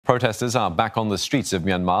Protesters are back on the streets of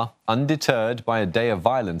Myanmar, undeterred by a day of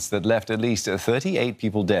violence that left at least 38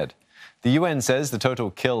 people dead. The UN says the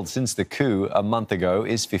total killed since the coup a month ago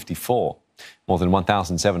is 54. More than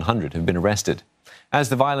 1,700 have been arrested. As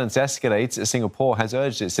the violence escalates, Singapore has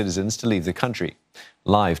urged its citizens to leave the country.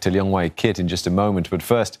 Live to Leong Wei Kit in just a moment, but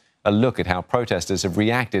first, a look at how protesters have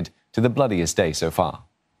reacted to the bloodiest day so far.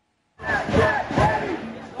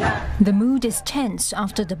 The mood is tense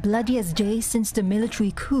after the bloodiest day since the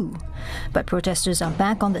military coup. But protesters are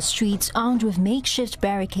back on the streets armed with makeshift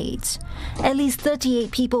barricades. At least 38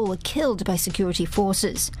 people were killed by security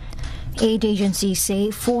forces. Aid agencies say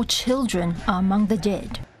 4 children are among the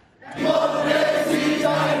dead.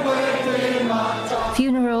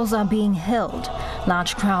 Funerals are being held.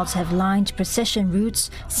 Large crowds have lined procession routes,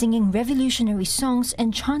 singing revolutionary songs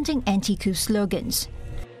and chanting anti-coup slogans.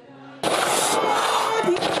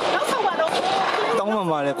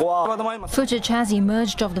 Footage has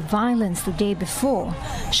emerged of the violence the day before,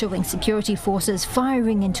 showing security forces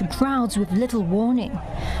firing into crowds with little warning.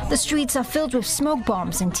 The streets are filled with smoke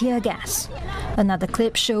bombs and tear gas. Another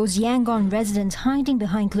clip shows Yangon residents hiding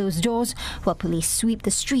behind closed doors while police sweep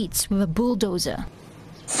the streets with a bulldozer.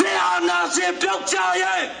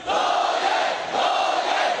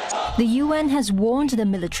 The UN has warned the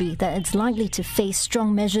military that it's likely to face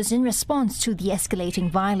strong measures in response to the escalating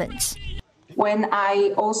violence. When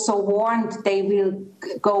I also warned they will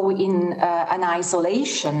go in an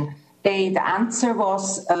isolation, the answer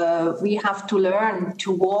was we have to learn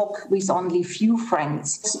to walk with only few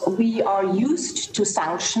friends. We are used to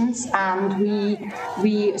sanctions and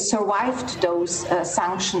we survived those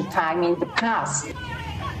sanction time in the past.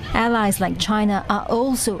 Allies like China are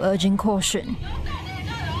also urging caution.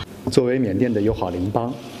 作为缅甸的友好邻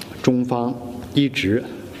邦，中方一直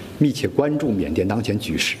密切关注缅甸当前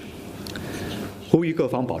局势。 呼吁各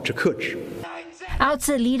方保持克制。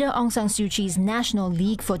 Ousted leader Aung San Suu Kyi's National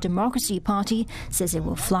League for Democracy party says it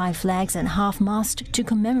will fly flags and half-mast to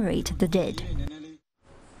commemorate the dead.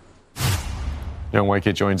 Young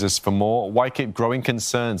Waikit joins us for more. Waikit, growing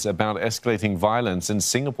concerns about escalating violence and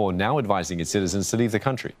Singapore now advising its citizens to leave the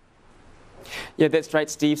country. Yeah, that's right,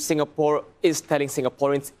 Steve. Singapore is telling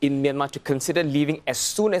Singaporeans in Myanmar to consider leaving as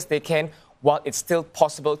soon as they can while it's still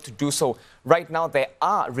possible to do so. Right now, there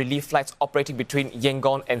are relief flights operating between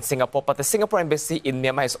Yangon and Singapore, but the Singapore Embassy in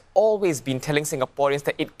Myanmar has always been telling Singaporeans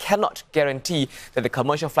that it cannot guarantee that the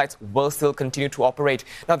commercial flights will still continue to operate.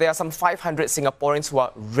 Now, there are some 500 Singaporeans who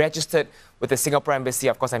are registered with the Singapore Embassy.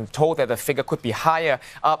 Of course, I'm told that the figure could be higher,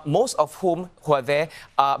 most of whom who are there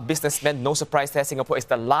are businessmen. No surprise there, Singapore is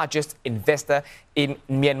the largest investor in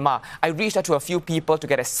Myanmar. I reached out to a few people to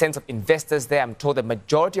get a sense of investors there. I'm told the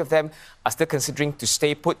majority of them are still considering to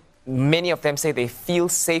stay put. Many of them say they feel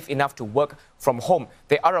safe enough to work from home.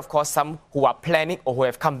 There are, of course, some who are planning or who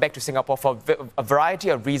have come back to Singapore for a variety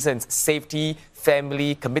of reasons: safety,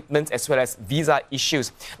 family commitments, as well as visa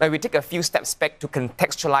issues. Now, we take a few steps back to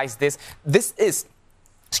contextualize this. This is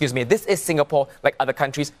Singapore, like other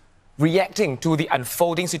countries, reacting to the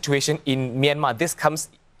unfolding situation in Myanmar. This comes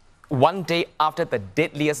one day after the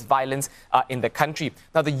deadliest violence in the country.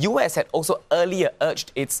 Now, the US had also earlier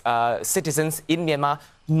urged its citizens in Myanmar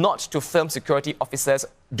not to film security officers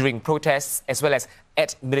during protests as well as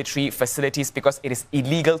at military facilities because it is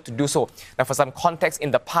illegal to do so. Now, for some context,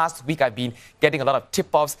 in the past week, I've been getting a lot of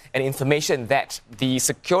tip-offs and information that the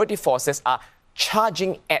security forces are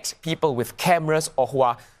charging at people with cameras or who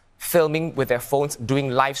are filming with their phones,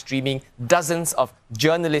 doing live streaming. Dozens of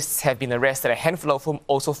journalists have been arrested, a handful of whom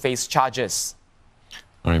also face charges.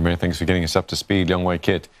 All right, many thanks for getting us up to speed, Leong Wei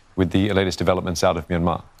Kit, with the latest developments out of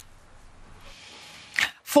Myanmar.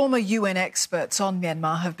 Former UN experts on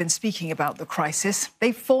Myanmar have been speaking about the crisis.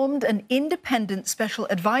 They formed an independent special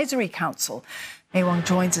advisory council. May Wong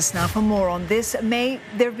joins us now for more on this. May,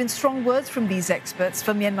 there have been strong words from these experts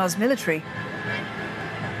for Myanmar's military.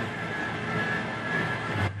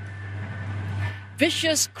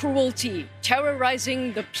 Vicious cruelty,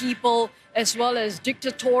 terrorizing the people, as well as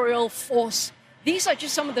dictatorial force. These are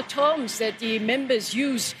just some of the terms that the members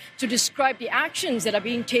use to describe the actions that are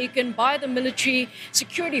being taken by the military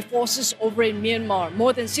security forces over in Myanmar.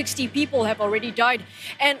 More than 60 people have already died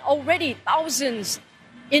and already thousands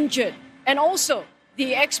injured. And also,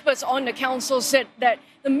 the experts on the council said that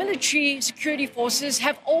the military security forces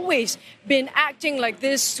have always been acting like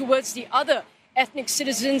this towards the other ethnic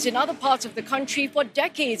citizens in other parts of the country for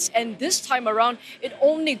decades. And this time around, it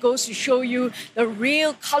only goes to show you the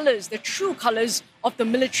real colors, the true colors of the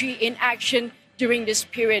military in action during this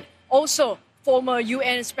period. Also, former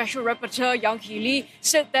UN Special Rapporteur Yang Hee Lee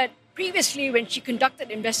said that previously, when she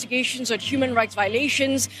conducted investigations on human rights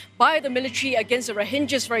violations by the military against the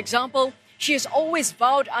Rohingyas, for example, she has always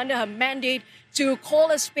vowed under her mandate to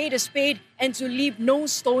call a spade and to leave no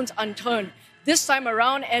stones unturned. This time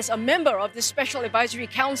around, as a member of the Special Advisory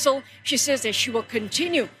Council, she says that she will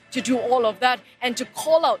continue to do all of that and to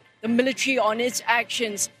call out the military on its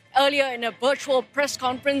actions. Earlier in a virtual press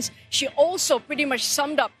conference, she also pretty much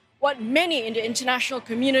summed up what many in the international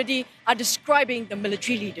community are describing the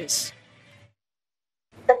military leaders.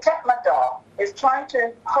 The Tatmadaw is trying to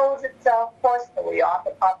impose itself forcefully on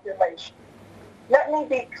the population. Let me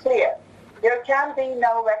be clear, there can be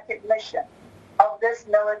no recognition of this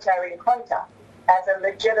military junta as a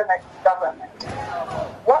legitimate government.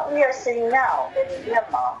 What we are seeing now in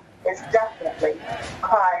Myanmar is definitely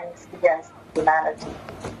crimes against humanity,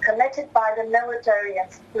 committed by the military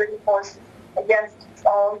and security forces against its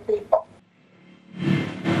own people.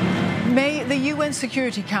 May, the UN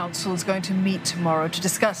Security Council is going to meet tomorrow to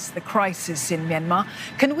discuss the crisis in Myanmar.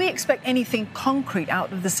 Can we expect anything concrete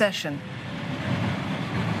out of the session?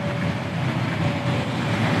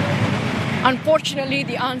 Unfortunately,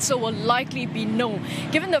 the answer will likely be no,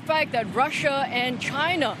 given the fact that Russia and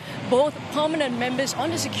China, both permanent members on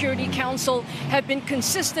the Security Council, have been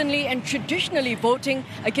consistently and traditionally voting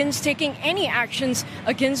against taking any actions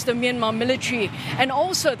against the Myanmar military. And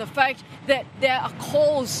also the fact that there are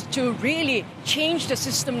calls to really change the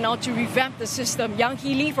system now, to revamp the system. Yang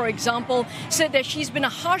He-li, for example, said that she's been a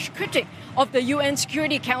harsh critic of the UN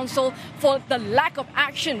Security Council for the lack of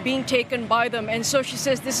action being taken by them. And so she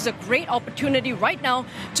says this is a great opportunity right now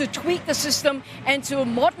to tweak the system and to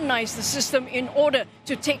modernize the system in order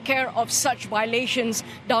to take care of such violations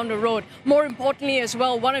down the road. More importantly as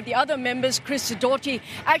well, one of the other members, Chris Sidoti,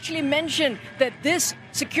 actually mentioned that this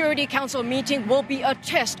Security Council meeting will be a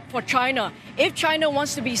test for China. If China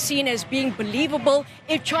wants to be seen as being believable,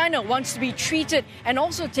 if China wants to be treated and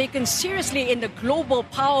also taken seriously in the global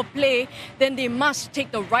power play, then they must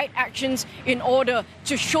take the right actions in order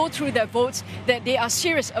to show through their votes that they are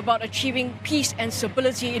serious about achieving peace and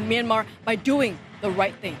stability in Myanmar by doing the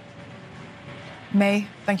right thing. May,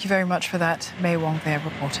 thank you very much for that. May Wong there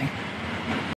reporting.